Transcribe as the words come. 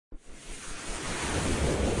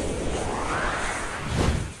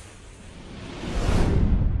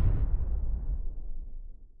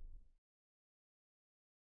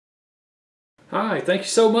Hi, thank you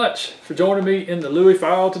so much for joining me in the Louis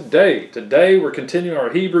file today. Today we're continuing our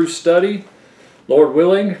Hebrew study, Lord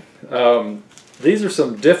willing. These are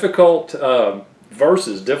some difficult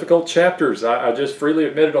verses, difficult chapters. I just freely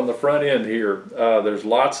admitted on the front end here. There's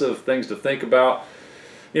lots of things to think about.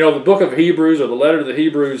 You know, the book of Hebrews, or the letter to the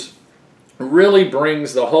Hebrews, really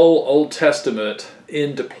brings the whole Old Testament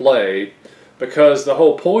into play, because the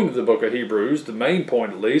whole point of the book of Hebrews, the main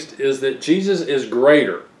point at least, is that Jesus is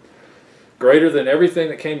greater than everything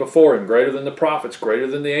that came before him, greater than the prophets, greater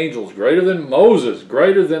than the angels, greater than Moses,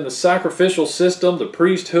 greater than the sacrificial system, the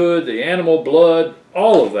priesthood, the animal blood,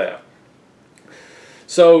 all of that.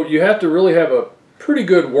 So you have to really have a pretty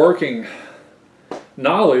good working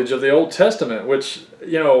knowledge of the Old Testament, which,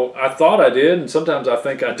 you know, I thought I did, and sometimes I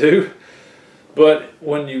think I do. But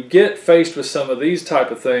when you get faced with some of these type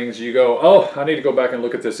of things, you go, oh, I need to go back and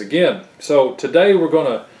look at this again. So today we're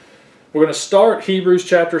going to start Hebrews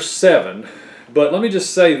chapter 7, but let me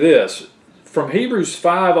just say this. From Hebrews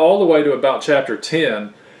 5 all the way to about chapter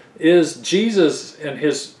 10 is Jesus and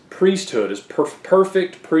his priesthood, his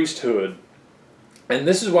perfect priesthood. And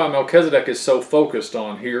this is why Melchizedek is so focused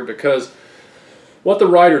on here, because what the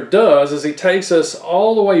writer does is he takes us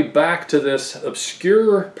all the way back to this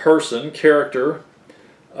obscure person, character,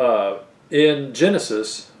 in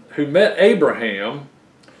Genesis, who met Abraham,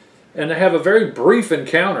 and they have a very brief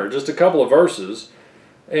encounter, just a couple of verses.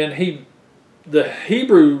 And the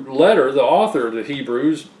Hebrew letter, the author of the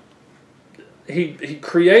Hebrews, he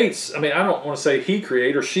creates, I mean, I don't want to say he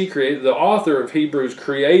created or she created, the author of Hebrews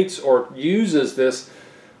creates or uses this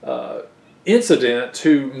incident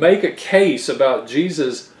to make a case about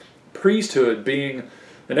Jesus' priesthood being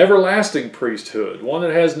an everlasting priesthood, one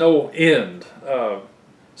that has no end.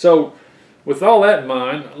 So with all that in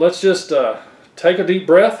mind, let's just take a deep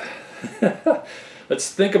breath. Let's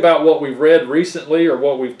think about what we've read recently, or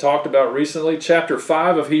what we've talked about recently. Chapter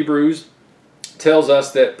 5 of Hebrews tells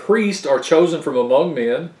us that priests are chosen from among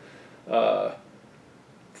men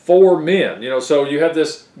for men. You know, so you have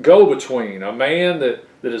this go-between, a man that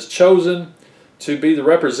is chosen to be the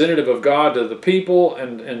representative of God to the people,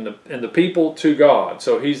 and the people to God.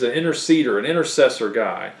 So he's an interceder, an intercessor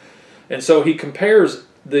guy. And so he compares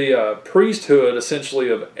the priesthood essentially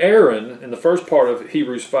of Aaron in the first part of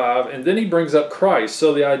Hebrews 5, and then he brings up Christ.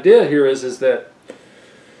 So the idea here is that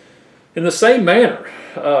in the same manner,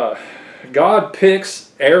 God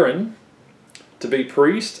picks Aaron to be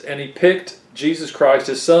priest, and he picked Jesus Christ,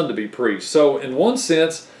 his son, to be priest. So in one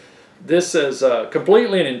sense, this is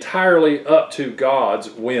completely and entirely up to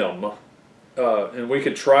God's whim. And we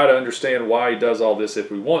could try to understand why he does all this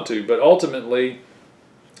if we want to, but ultimately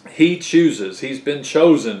he chooses. He's been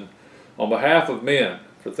chosen on behalf of men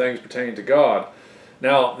for things pertaining to God.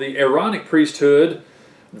 Now, the Aaronic priesthood,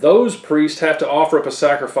 those priests have to offer up a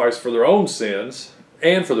sacrifice for their own sins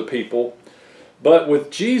and for the people. But with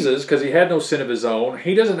Jesus, because he had no sin of his own,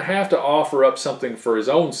 he doesn't have to offer up something for his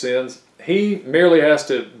own sins. He merely has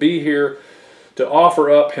to be here to offer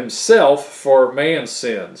up himself for man's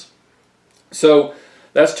sins. So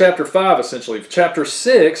that's chapter 5 essentially. Chapter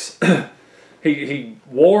 6, he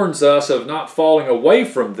warns us of not falling away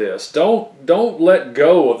from this. Don't let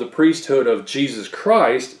go of the priesthood of Jesus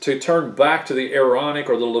Christ to turn back to the Aaronic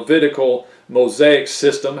or the Levitical Mosaic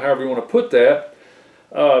system, however you want to put that.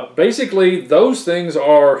 Basically, those things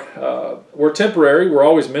were temporary. We're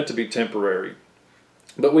always meant to be temporary.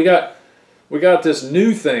 But we got this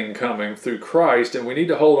new thing coming through Christ, and we need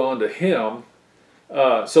to hold on to him.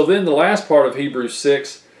 So then the last part of Hebrews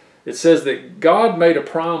 6, it says that God made a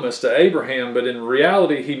promise to Abraham, but in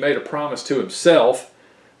reality he made a promise to himself.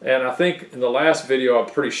 And I think in the last video, I'm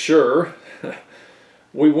pretty sure,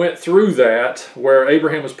 we went through that, where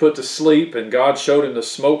Abraham was put to sleep and God showed him the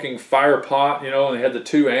smoking fire pot, you know, and they had the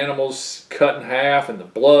two animals cut in half and the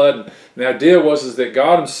blood. And the idea was that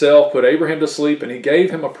God himself put Abraham to sleep, and he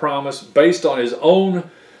gave him a promise based on his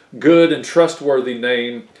own good and trustworthy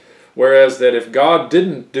name. Whereas that if God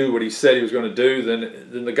didn't do what he said he was going to do,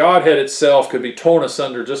 then the Godhead itself could be torn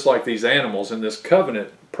asunder, just like these animals in this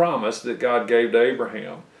covenant promise that God gave to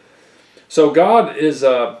Abraham. So God is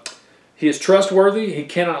he is trustworthy, he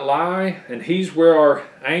cannot lie, and he's where our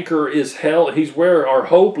anchor is held. He's where our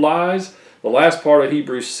hope lies. The last part of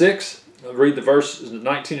Hebrews 6, read the verses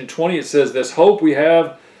 19 and 20, it says, "This hope we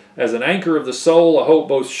have as an anchor of the soul, a hope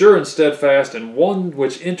both sure and steadfast, and one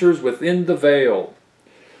which enters within the veil,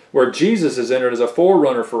 where Jesus is entered as a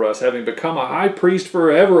forerunner for us, having become a high priest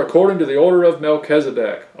forever according to the order of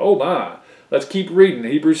Melchizedek." Oh my! Let's keep reading.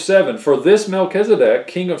 Hebrews 7. "For this Melchizedek,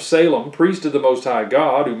 king of Salem, priest of the Most High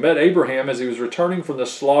God, who met Abraham as he was returning from the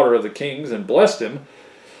slaughter of the kings, and blessed him,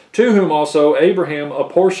 to whom also Abraham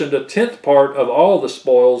apportioned a tenth part of all the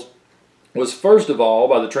spoils, was first of all,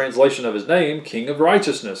 by the translation of his name, King of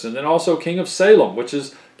Righteousness, and then also King of Salem, which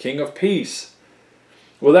is King of Peace.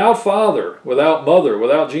 Without father, without mother,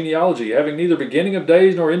 without genealogy, having neither beginning of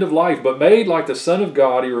days nor end of life, but made like the Son of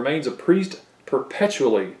God, he remains a priest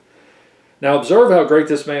perpetually. Now observe how great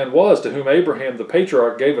this man was, to whom Abraham the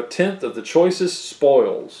patriarch gave a tenth of the choicest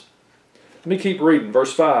spoils. Let me keep reading,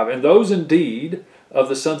 verse 5. And those indeed of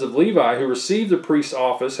the sons of Levi who received the priest's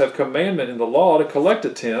office have commandment in the law to collect a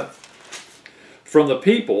tenth from the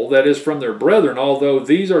people, that is, from their brethren, although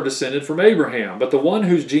these are descended from Abraham. But the one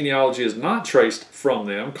whose genealogy is not traced from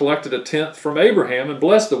them collected a tenth from Abraham and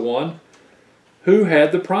blessed the one who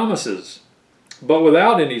had the promises. But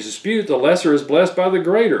without any dispute, the lesser is blessed by the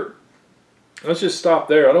greater. Let's just stop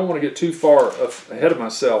there. I don't want to get too far ahead of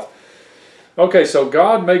myself. Okay, so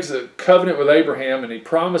God makes a covenant with Abraham, and he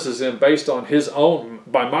promises him based on his own,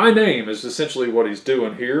 by my name is essentially what he's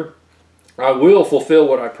doing here. I will fulfill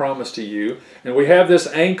what I promised to you. And we have this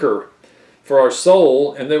anchor for our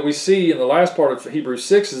soul, and that we see in the last part of Hebrews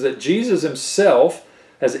 6 is that Jesus himself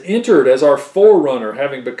has entered as our forerunner,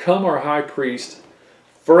 having become our high priest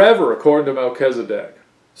forever, according to Melchizedek.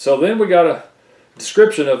 So then we got a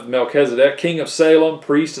description of Melchizedek, king of Salem,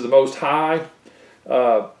 priest of the Most High.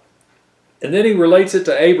 And then he relates it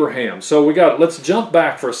to Abraham. So let's jump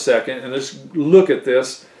back for a second and just look at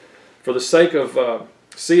this for the sake of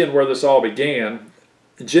seeing where this all began.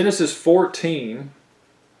 In Genesis 14,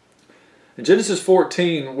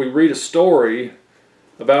 we read a story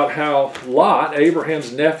about how Lot,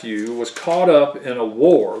 Abraham's nephew, was caught up in a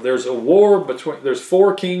war. There's a war there's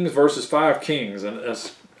 4 kings versus 5 kings, and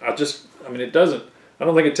I don't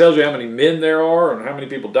think it tells you how many men there are and how many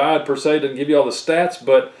people died per se. It doesn't give you all the stats,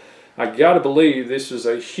 but I got to believe this is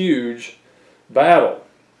a huge battle.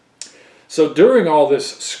 So during all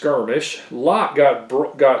this skirmish, Lot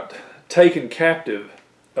got taken captive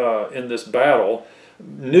in this battle.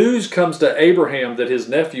 News comes to Abraham that his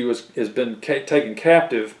nephew has been taken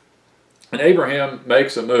captive, and Abraham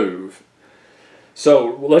makes a move.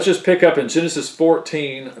 So let's just pick up in Genesis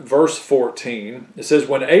 14, verse 14. It says,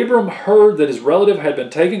 when Abram heard that his relative had been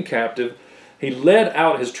taken captive, he led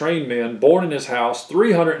out his trained men, born in his house,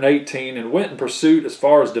 318, and went in pursuit as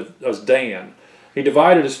far as Dan. He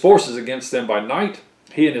divided his forces against them by night,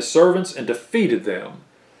 he and his servants, and defeated them,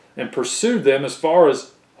 and pursued them as far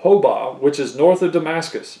as Hobah, which is north of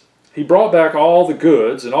Damascus. He brought back all the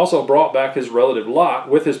goods, and also brought back his relative Lot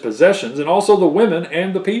with his possessions, and also the women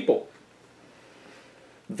and the people.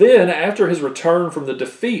 Then, after his return from the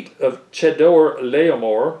defeat of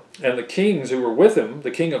Chedorlaomer and the kings who were with him,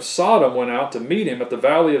 the king of Sodom went out to meet him at the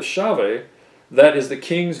valley of Shaveh, that is the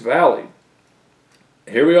king's valley.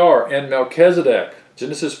 Here we are, and Melchizedek,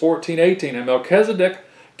 Genesis 14:18, and Melchizedek,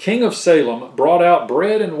 king of Salem, brought out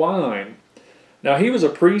bread and wine. Now he was a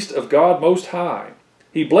priest of God Most High.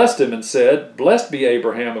 He blessed him and said, Blessed be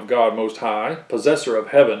Abraham of God Most High, possessor of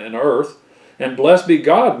heaven and earth, and blessed be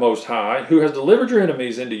God Most High, who has delivered your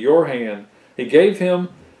enemies into your hand. He gave him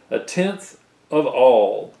a tenth of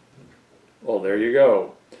all. Well, there you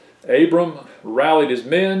go. Abram rallied his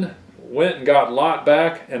men, went and got Lot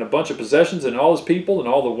back and a bunch of possessions and all his people and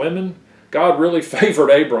all the women. God really favored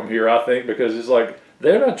Abram here, I think, because it's like,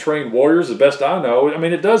 they're not trained warriors, the best I know. I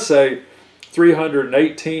mean, it does say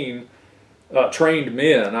 318 trained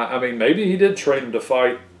men. I mean, maybe he did train them to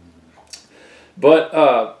fight.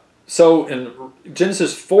 But so in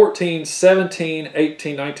Genesis 14, 17,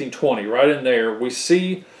 18, 19, 20, right in there, we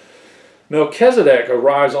see Melchizedek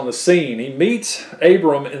arrives on the scene. He meets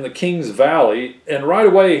Abram in the king's valley, and right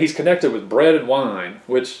away he's connected with bread and wine,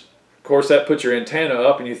 which, of course, that puts your antenna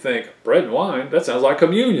up and you think, bread and wine? That sounds like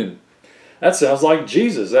communion. That sounds like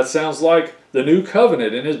Jesus. That sounds like the new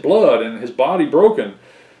covenant in his blood and his body broken.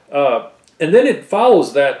 And then it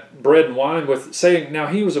follows that bread and wine with saying, now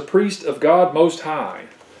he was a priest of God Most High.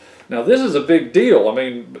 Now this is a big deal. I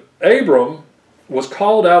mean, Abram was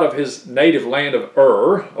called out of his native land of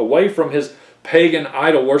Ur, away from his pagan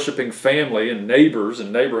idol-worshipping family and neighbors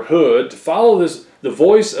and neighborhood, to follow the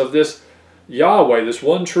voice of this Yahweh, this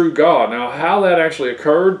one true God. Now how that actually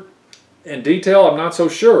occurred in detail, I'm not so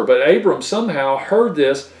sure, but Abram somehow heard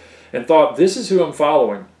this and thought, this is who I'm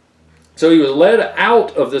following. So he was led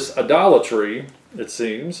out of this idolatry, it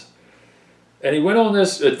seems, and he went on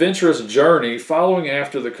this adventurous journey following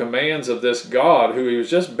after the commands of this God who he was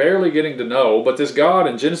just barely getting to know. But this God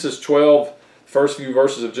in Genesis 12, first few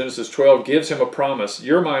verses of Genesis 12, gives him a promise.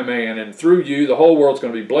 You're my man, and through you the whole world's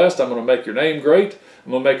going to be blessed. I'm going to make your name great.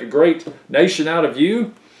 I'm going to make a great nation out of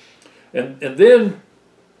you. And then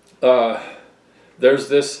there's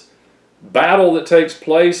this battle that takes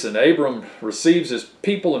place, and Abram receives his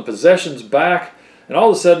people and possessions back, and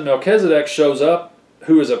all of a sudden Melchizedek shows up,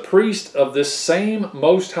 who is a priest of this same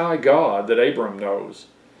Most High God that Abram knows.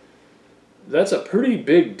 That's a pretty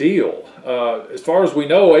big deal. As far as we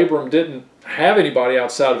know, Abram didn't have anybody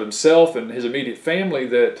outside of himself and his immediate family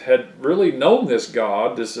that had really known this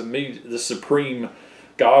God, this supreme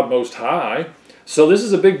God Most High. So this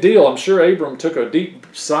is a big deal. I'm sure Abram took a deep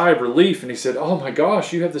sigh of relief and he said, "Oh my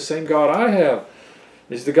gosh, you have the same God I have.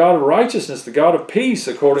 He's the God of righteousness, the God of peace,"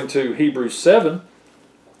 according to Hebrews 7.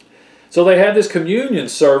 So they had this communion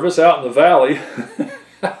service out in the valley.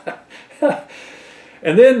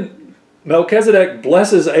 And then Melchizedek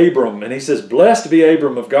blesses Abram, and he says, "Blessed be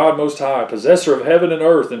Abram of God Most High, possessor of heaven and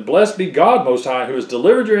earth, and blessed be God Most High, who has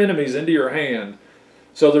delivered your enemies into your hand."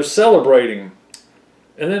 So they're celebrating.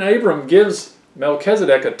 And then Abram gives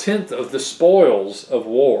Melchizedek a tenth of the spoils of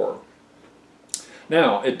war.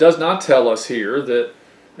 Now, it does not tell us here that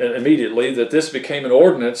immediately that this became an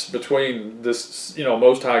ordinance between this,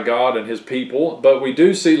 Most High God and his people, but we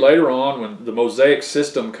do see later on when the Mosaic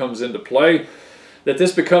system comes into play that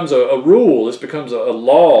this becomes a rule, this becomes a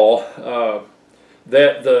law,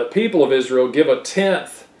 that the people of Israel give a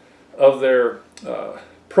tenth of their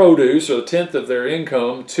produce, or a tenth of their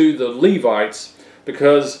income, to the Levites,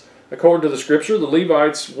 because according to the scripture, the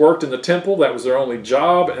Levites worked in the temple. That was their only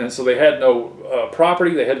job, and so they had no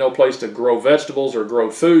property, they had no place to grow vegetables or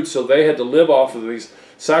grow food, so they had to live off of these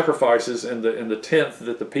sacrifices and the tenth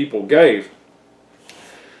that the people gave,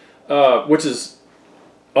 which is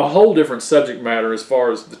a whole different subject matter as far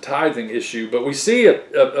as the tithing issue. But we see a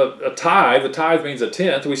tithe. The tithe means a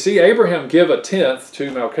tenth. We see Abraham give a tenth to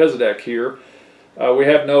Melchizedek here. I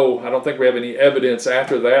don't think we have any evidence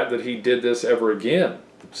after that he did this ever again.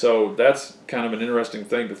 So that's kind of an interesting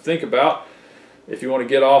thing to think about if you want to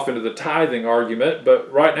get off into the tithing argument. But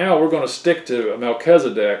right now we're going to stick to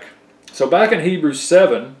Melchizedek. So back in Hebrews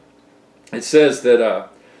 7, it says that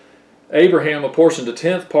Abraham apportioned a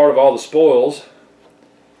tenth part of all the spoils.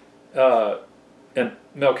 And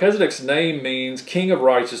Melchizedek's name means King of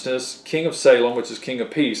Righteousness, King of Salem, which is King of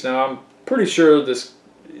Peace. Now, I'm pretty sure this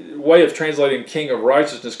way of translating King of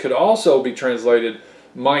Righteousness could also be translated,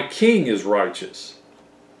 "My King is righteous."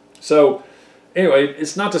 So, anyway,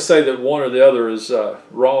 it's not to say that one or the other is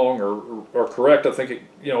wrong or correct. I think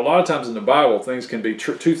a lot of times in the Bible, things can be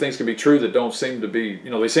two things can be true that don't seem to be,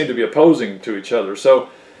 they seem to be opposing to each other. So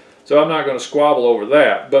I'm not going to squabble over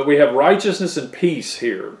that. But we have righteousness and peace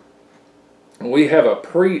here. We have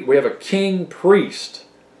a king priest,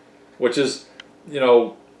 which is,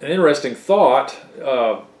 an interesting thought,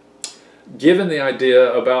 given the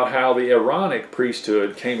idea about how the Aaronic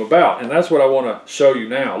priesthood came about, and that's what I want to show you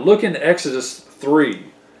now. Look in Exodus 3.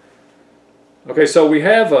 Okay, so we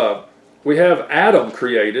have Adam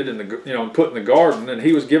created and put in the garden, and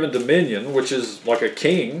he was given dominion, which is like a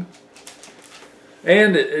king.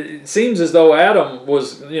 And it seems as though Adam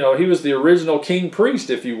was, he was the original king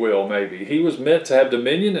priest, if you will, maybe. He was meant to have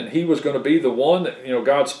dominion, and he was going to be the one that,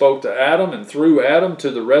 God spoke to Adam, and through Adam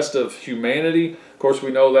to the rest of humanity. Of course,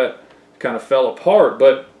 we know that kind of fell apart.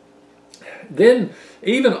 But then,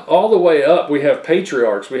 even all the way up, we have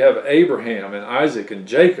patriarchs. We have Abraham and Isaac and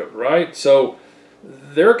Jacob, right? So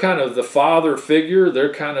they're kind of the father figure.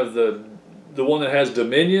 They're kind of the one that has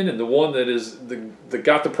dominion and the one that is that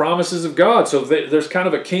got the promises of God. So there's kind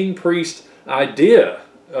of a king-priest idea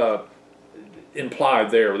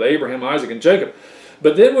implied there with Abraham, Isaac, and Jacob.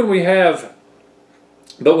 But then when we have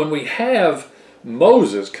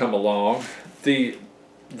Moses come along, the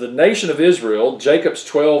nation of Israel, Jacob's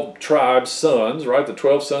 12 tribes sons, right, the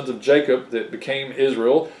 12 sons of Jacob that became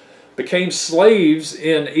Israel, became slaves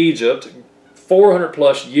in Egypt 400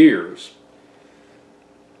 plus years.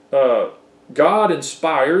 God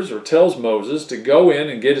inspires or tells Moses to go in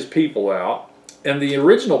and get his people out, and the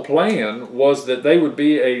original plan was that they would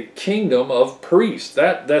be a kingdom of priests.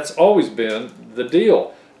 That's always been the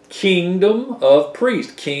deal. Kingdom of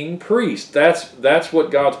priests, king priest. That's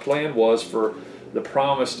what God's plan was for the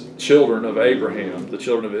promised children of Abraham, the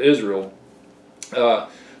children of Israel. Of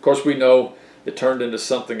course, we know it turned into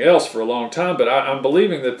something else for a long time, but I'm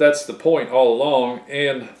believing that that's the point all along.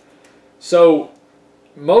 And so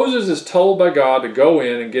Moses is told by God to go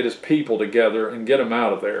in and get his people together and get them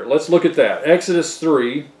out of there. Let's look at that. Exodus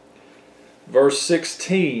 3, verse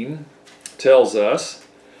 16 tells us,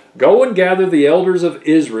 "Go and gather the elders of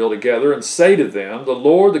Israel together and say to them, the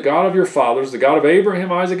Lord, the God of your fathers, the God of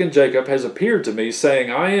Abraham, Isaac, and Jacob, has appeared to me,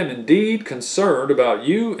 saying, I am indeed concerned about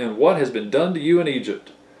you and what has been done to you in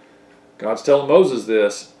Egypt." God's telling Moses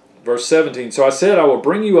this. Verse 17, so I said, I will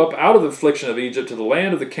bring you up out of the affliction of Egypt to the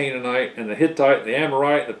land of the Canaanite, and the Hittite, and the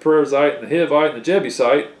Amorite, and the Perizzite, and the Hivite, and the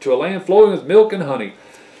Jebusite, to a land flowing with milk and honey.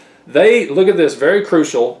 They, look at this, very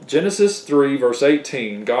crucial, Genesis 3, verse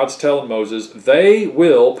 18, God's telling Moses, they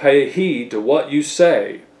will pay heed to what you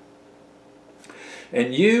say.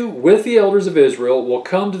 And you, with the elders of Israel, will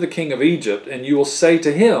come to the king of Egypt, and you will say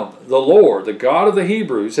to him, the Lord, the God of the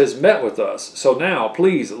Hebrews, has met with us. So now,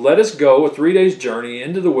 please, let us go a 3 days' journey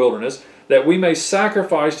into the wilderness, that we may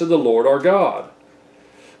sacrifice to the Lord our God.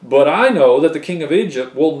 But I know that the king of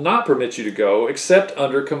Egypt will not permit you to go, except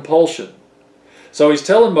under compulsion. So he's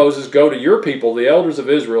telling Moses, go to your people, the elders of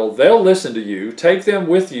Israel. They'll listen to you. Take them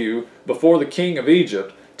with you before the king of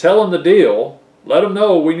Egypt. Tell them the deal. Let them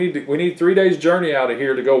know we need 3 days' journey out of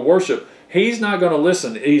here to go worship. He's not going to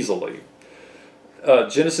listen easily.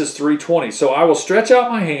 Genesis 3:20. So I will stretch out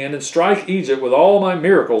my hand and strike Egypt with all my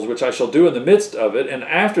miracles, which I shall do in the midst of it, and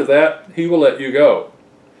after that he will let you go.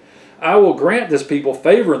 I will grant this people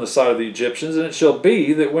favor in the sight of the Egyptians, and it shall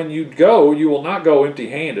be that when you go, you will not go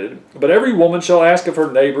empty-handed. But every woman shall ask of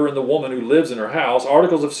her neighbor and the woman who lives in her house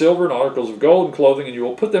articles of silver and articles of gold and clothing, and you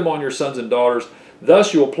will put them on your sons and daughters.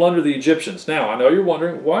 Thus you will plunder the Egyptians. Now, I know you're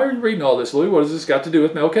wondering, why are you reading all this, Louis? What has this got to do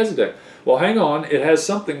with Melchizedek? Well, hang on. It has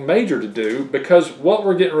something major to do, because what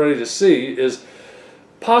we're getting ready to see is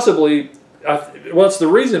possibly, well, it's the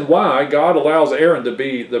reason why God allows Aaron to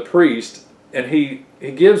be the priest, and he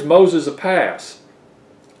gives Moses a pass.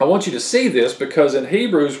 I want you to see this, because in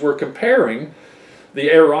Hebrews we're comparing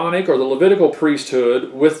the Aaronic or the Levitical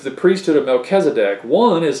priesthood with the priesthood of Melchizedek.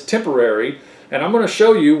 One is temporary, and I'm going to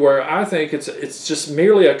show you where I think it's just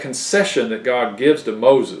merely a concession that God gives to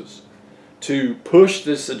Moses to push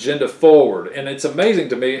this agenda forward. And it's amazing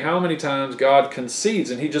to me how many times God concedes,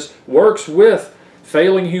 and he just works with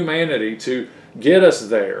failing humanity to get us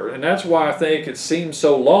there. And that's why I think it seems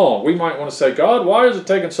so long. We might want to say, God, why is it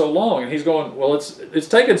taking so long? And he's going, well, it's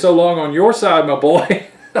taking so long on your side, my boy.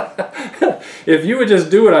 If you would just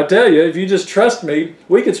do what I tell you, if you just trust me,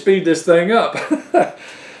 we could speed this thing up.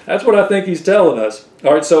 That's what I think he's telling us.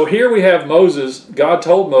 All right, so here we have Moses. God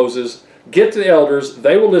told Moses, get to the elders,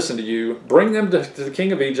 they will listen to you, bring them to the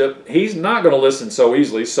king of Egypt. He's not going to listen so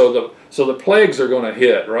easily, so the plagues are going to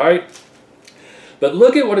hit, right? But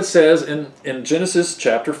look at what it says in Genesis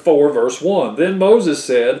chapter 4, verse 1. Then Moses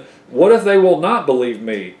said, what if they will not believe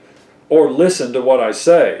me or listen to what I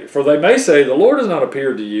say? For they may say, the Lord has not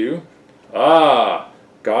appeared to you. Ah,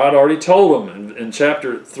 God already told them in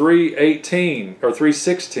chapter 3:18 or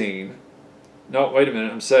 3:16. No, wait a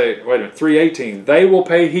minute. 3:18. They will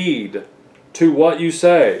pay heed to what you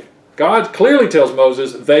say. God clearly tells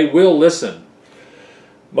Moses they will listen.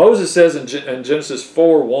 Moses says in Genesis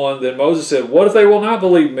 4:1, then Moses said, what if they will not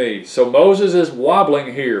believe me? So Moses is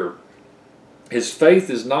wobbling here. His faith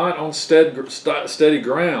is not on steady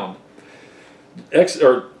ground.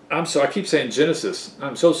 I keep saying Genesis.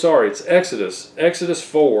 I'm so sorry. It's Exodus. Exodus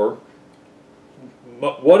 4.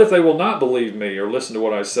 What if they will not believe me or listen to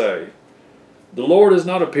what I say? The Lord has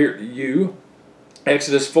not appeared to you.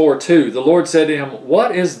 Exodus 4:2. The Lord said to him,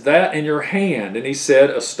 what is that in your hand? And he said,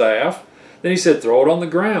 a staff. Then he said, throw it on the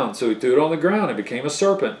ground. So he threw it on the ground. It became a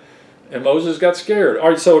serpent. And Moses got scared. All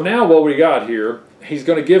right, so now what we got here, he's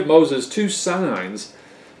going to give Moses two signs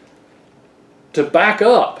to back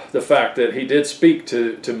up the fact that he did speak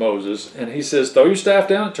to Moses. And he says, throw your staff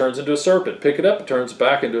down, it turns into a serpent. Pick it up, it turns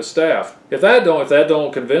back into a staff. If that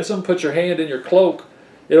don't convince them, put your hand in your cloak.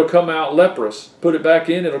 It'll come out leprous. Put it back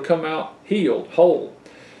in, it'll come out healed, whole.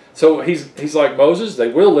 So he's like, Moses, they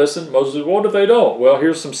will listen. Moses says, what if they don't? Well,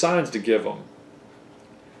 here's some signs to give them.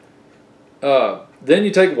 Then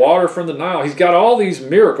you take water from the Nile. He's got all these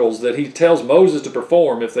miracles that he tells Moses to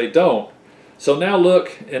perform if they don't. So now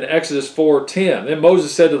look in Exodus 4:10. Then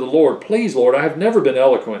Moses said to the Lord, please, Lord, I have never been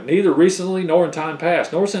eloquent, neither recently nor in time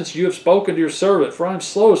past, nor since you have spoken to your servant, for I am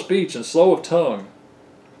slow of speech and slow of tongue.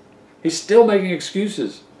 He's still making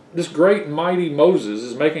excuses. This great and mighty Moses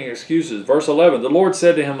is making excuses. Verse 11, the Lord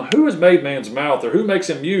said to him, who has made man's mouth, or who makes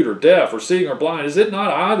him mute, or deaf, or seeing, or blind? Is it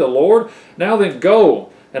not I, the Lord? Now then go,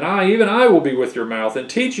 and even I will be with your mouth, and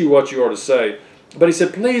teach you what you are to say. But he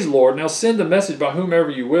said, please, Lord, now send a message by whomever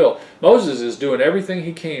you will. Moses is doing everything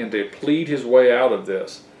he can to plead his way out of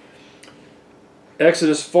this.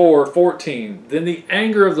 Exodus 4:14, then the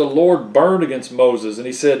anger of the Lord burned against Moses, and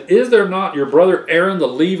he said, is there not your brother Aaron the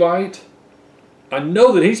Levite? I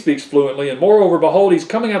know that he speaks fluently, and moreover, behold, he's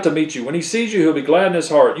coming out to meet you. When he sees you, he'll be glad in his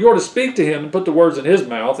heart. You are to speak to him and put the words in his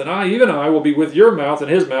mouth, and even I will be with your mouth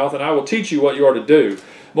and his mouth, and I will teach you what you are to do.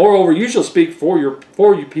 Moreover, you shall speak for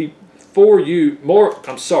for you,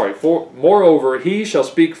 moreover, he shall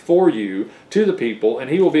speak for you to the people, and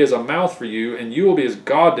he will be as a mouth for you, and you will be as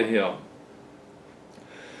God to him.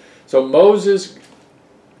 So Moses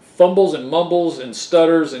fumbles and mumbles and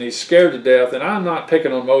stutters, and he's scared to death. And I'm not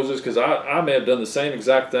picking on Moses, because I may have done the same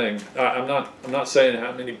exact thing. I'm not saying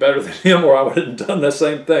I'm any better than him, or I would have done the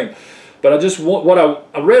same thing. But I just want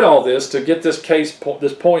I read all this to get this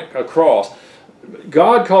point across.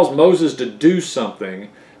 God calls Moses to do something,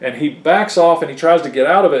 and he backs off and he tries to get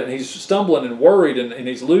out of it, and he's stumbling and worried, and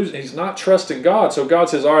he's not trusting God. So God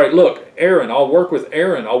says, all right, look, Aaron, I'll work with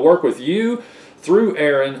Aaron. I'll work with you through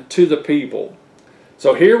Aaron to the people.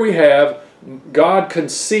 So here we have God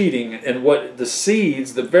conceding, and what the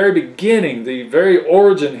seeds, the very beginning, the very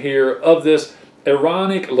origin here of this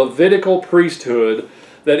Aaronic Levitical priesthood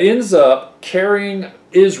that ends up carrying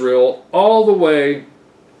Israel all the way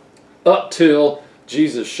up till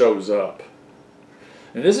Jesus shows up.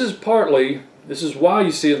 And this is why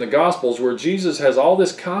you see in the Gospels where Jesus has all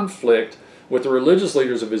this conflict with the religious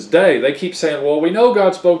leaders of his day. They keep saying, well, we know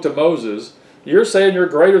God spoke to Moses. You're saying you're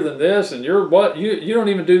greater than this, and you're what? You don't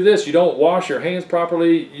even do this. You don't wash your hands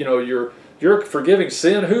properly. You know, you're forgiving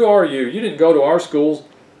sin. Who are you? You didn't go to our schools.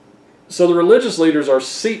 So the religious leaders are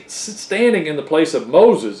standing in the place of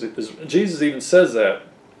Moses. Jesus even says that.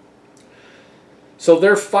 So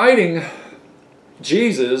they're fighting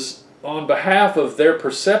Jesus on behalf of their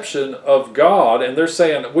perception of God, and they're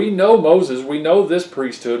saying, we know Moses, we know this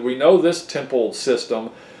priesthood, we know this temple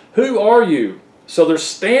system. Who are you? So they're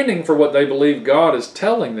standing for what they believe God is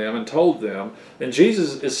telling them and told them, and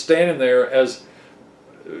Jesus is standing there as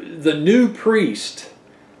the new priest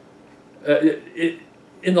in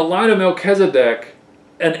the line of Melchizedek,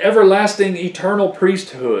 an everlasting eternal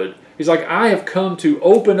priesthood. He's like, I have come to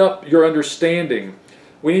open up your understanding.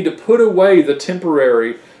 We need to put away the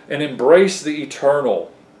temporary and embrace the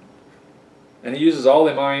eternal. And he uses all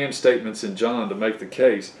the I am statements in John to make the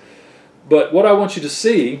case. But what I want you to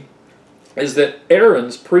see is that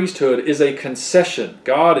Aaron's priesthood is a concession.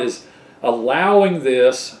 God is allowing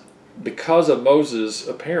this because of Moses'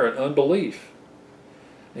 apparent unbelief.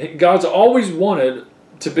 God's always wanted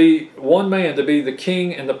to be one man, to be the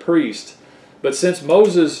king and the priest. But since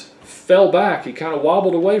Moses fell back, he kind of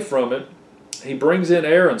wobbled away from it, he brings in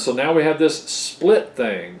Aaron. So now we have this split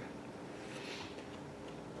thing.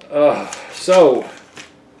 So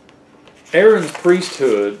Aaron's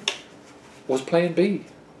priesthood was plan B.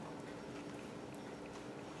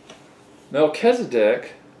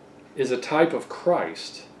 Melchizedek is a type of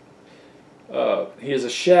Christ. He is a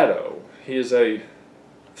shadow. He is a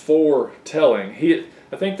foretelling.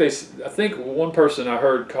 I think one person I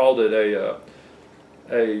heard called it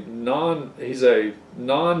he's a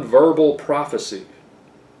non-verbal prophecy.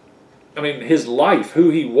 I mean, his life, who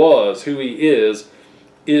he was, who he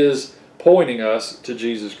is pointing us to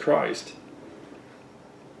Jesus Christ.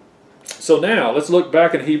 So now let's look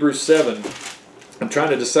back in Hebrews 7. I'm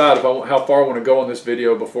trying to decide how far I want to go on this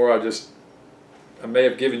video before I may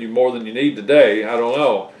have given you more than you need today. I don't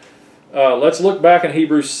know. Let's look back in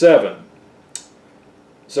Hebrews 7.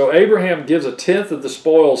 So Abraham gives a tenth of the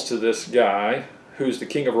spoils to this guy, who's the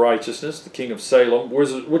king of righteousness, the king of Salem,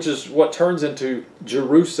 which is what turns into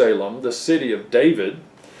Jerusalem, the city of David.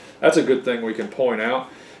 That's a good thing we can point out.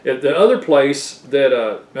 The other place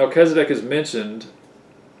that Melchizedek is mentioned,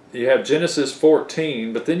 you have Genesis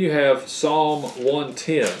 14, but then you have Psalm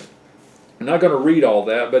 110. I'm not going to read all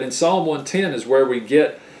that, but in Psalm 110 is where we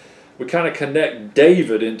kind of connect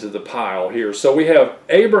David into the pile here. So we have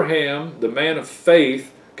Abraham, the man of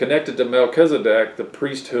faith, connected to Melchizedek, the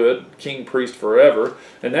priesthood, king, priest forever.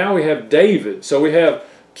 And now we have David. So we have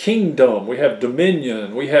kingdom, we have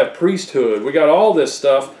dominion, we have priesthood. We got all this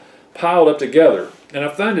stuff piled up together. And I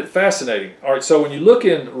find it fascinating. All right, so when you look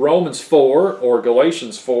in Romans 4 or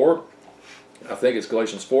Galatians 4, I think it's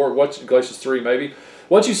Galatians 4, Galatians 3 maybe,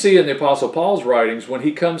 what you see in the Apostle Paul's writings, when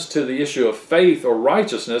he comes to the issue of faith or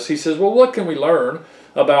righteousness, he says, well, what can we learn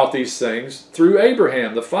about these things through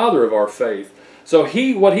Abraham, the father of our faith? So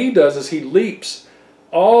what he does is he leaps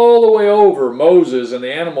all the way over Moses and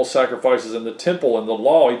the animal sacrifices and the temple and the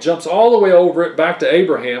law. He jumps all the way over it back to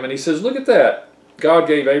Abraham, and he says, look at that. God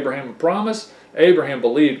gave Abraham a promise. Abraham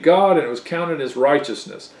believed God, and it was counted as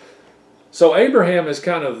righteousness. So Abraham is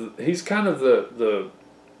he's kind of the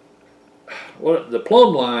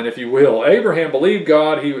plumb line, if you will. Abraham believed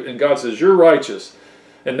God, and God says, you're righteous.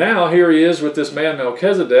 And now here he is with this man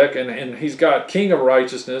Melchizedek, and he's got king of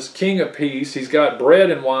righteousness, king of peace. He's got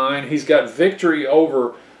bread and wine. He's got victory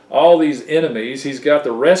over all these enemies. He's got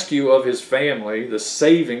the rescue of his family, the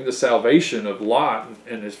salvation of Lot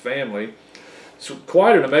and his family. It's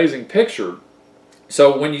quite an amazing picture.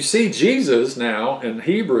 So when you see Jesus now in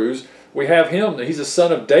Hebrews, we have him. He's a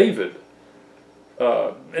son of David,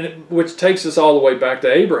 which takes us all the way back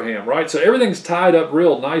to Abraham, right? So everything's tied up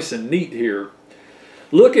real nice and neat here.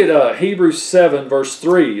 Look at Hebrews 7, verse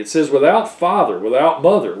 3. It says, without father, without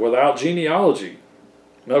mother, without genealogy.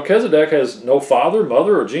 Melchizedek has no father,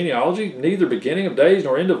 mother, or genealogy, neither beginning of days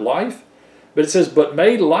nor end of life. But it says, but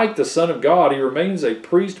made like the Son of God, he remains a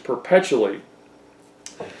priest perpetually.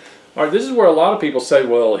 All right, this is where a lot of people say,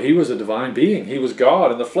 well, he was a divine being. He was God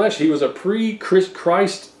in the flesh. He was a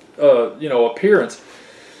pre-Christ appearance.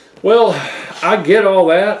 Well, I get all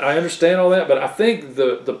that. I understand all that. But I think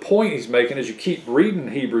the point he's making as you keep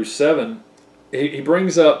reading Hebrews 7, he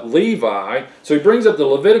brings up Levi. So he brings up the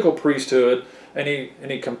Levitical priesthood, and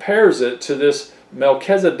he compares it to this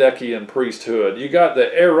Melchizedekian priesthood. You got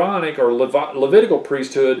the Aaronic or Levitical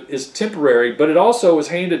priesthood is temporary, but it also is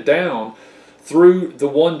handed down through the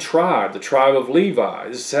one tribe, the tribe of Levi.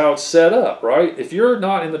 This is how it's set up, right? If you're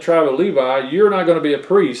not in the tribe of Levi, you're not going to be a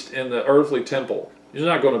priest in the earthly temple. You're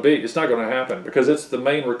not going to be. It's not going to happen because it's the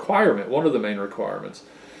main requirement, one of the main requirements.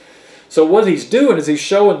 So what he's doing is he's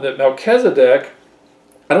showing that Melchizedek,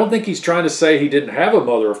 I don't think he's trying to say he didn't have a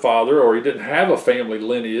mother or father or he didn't have a family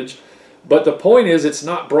lineage, but the point is it's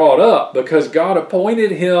not brought up because God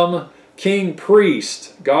appointed him king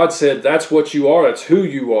priest. God said that's what you are, that's who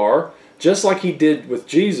you are. Just like he did with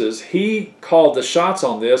Jesus, he called the shots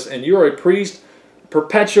on this, and you're a priest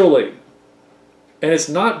perpetually. And it's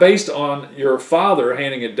not based on your father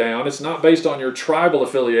handing it down. It's not based on your tribal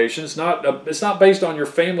affiliation. It's not based on your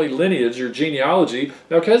family lineage, your genealogy.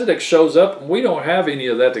 Melchizedek shows up, and we don't have any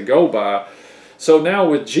of that to go by. So now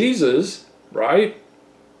with Jesus, right,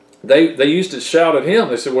 they used to shout at him.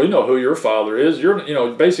 They said, well, you know who your father is.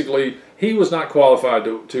 Basically, he was not qualified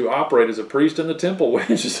to operate as a priest in the temple,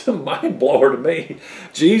 which is a mind blower to me.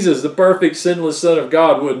 Jesus, the perfect sinless Son of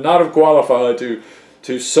God, would not have qualified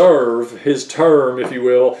to serve his term, if you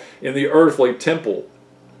will, in the earthly temple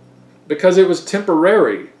because it was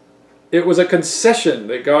temporary. It was a concession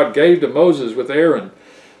that God gave to Moses with Aaron.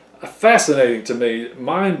 Fascinating to me,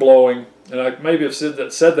 mind-blowing, and I maybe have said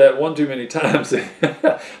that one too many times,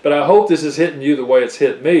 but I hope this is hitting you the way it's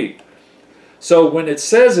hit me. So when it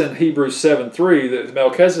says in Hebrews 7:3 that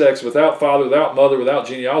Melchizedek's without father, without mother, without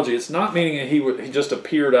genealogy, it's not meaning he just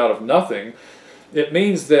appeared out of nothing. It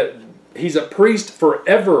means that he's a priest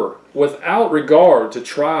forever without regard to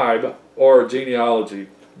tribe or genealogy,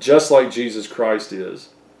 just like Jesus Christ is.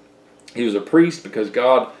 He was a priest because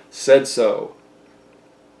God said so.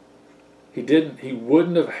 He didn't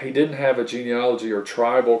have a genealogy or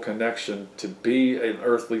tribal connection to be an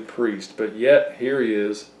earthly priest, but yet here he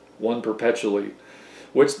is, one perpetually.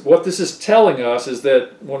 What this is telling us is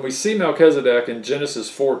that when we see Melchizedek in Genesis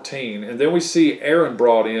 14, and then we see Aaron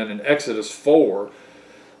brought in Exodus 4,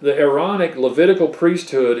 the Aaronic Levitical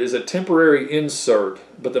priesthood is a temporary insert,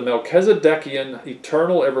 but the Melchizedekian,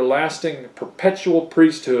 eternal, everlasting, perpetual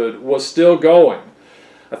priesthood was still going.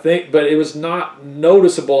 But it was not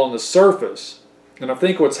noticeable on the surface. And I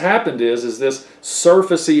think what's happened is this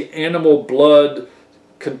surfacey animal blood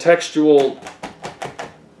contextual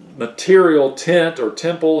material tent or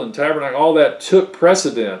temple and tabernacle, all that took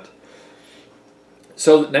precedent.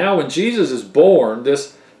 So that now when Jesus is born,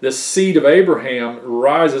 this seed of Abraham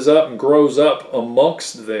rises up and grows up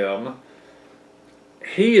amongst them.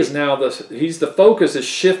 He is now the focus is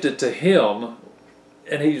shifted to him,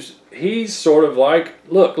 and he's sort of like,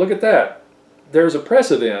 look at that. There's a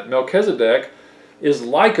precedent. Melchizedek is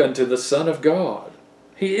like unto the Son of God.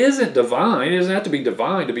 He isn't divine. He doesn't have to be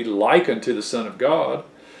divine to be like unto the Son of God.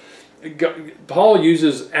 Paul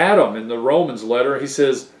uses Adam in the Romans letter. He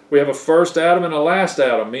says, we have a first Adam and a last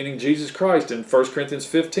Adam, meaning Jesus Christ. In 1 Corinthians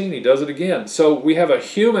 15, he does it again. So we have a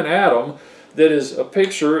human Adam that is a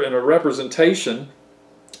picture and a representation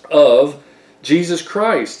of Jesus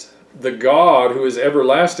Christ, the God who is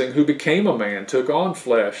everlasting, who became a man, took on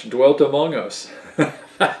flesh, dwelt among us,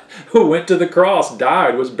 who went to the cross,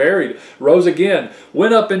 died, was buried, rose again,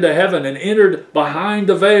 went up into heaven, and entered behind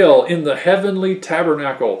the veil in the heavenly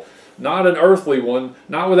tabernacle. Not an earthly one,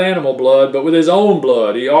 not with animal blood, but with his own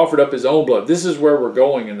blood. He offered up his own blood. This is where we're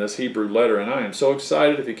going in this Hebrew letter, and I am so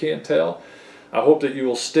excited if you can't tell. I hope that you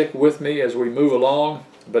will stick with me as we move along.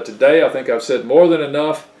 But today I think I've said more than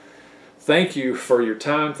enough. Thank you for your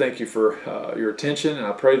time. Thank you for your attention, and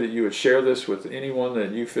I pray that you would share this with anyone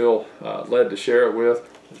that you feel led to share it with.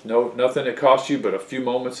 There's nothing that costs you but a few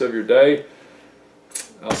moments of your day.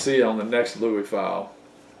 I'll see you on the next Louis File.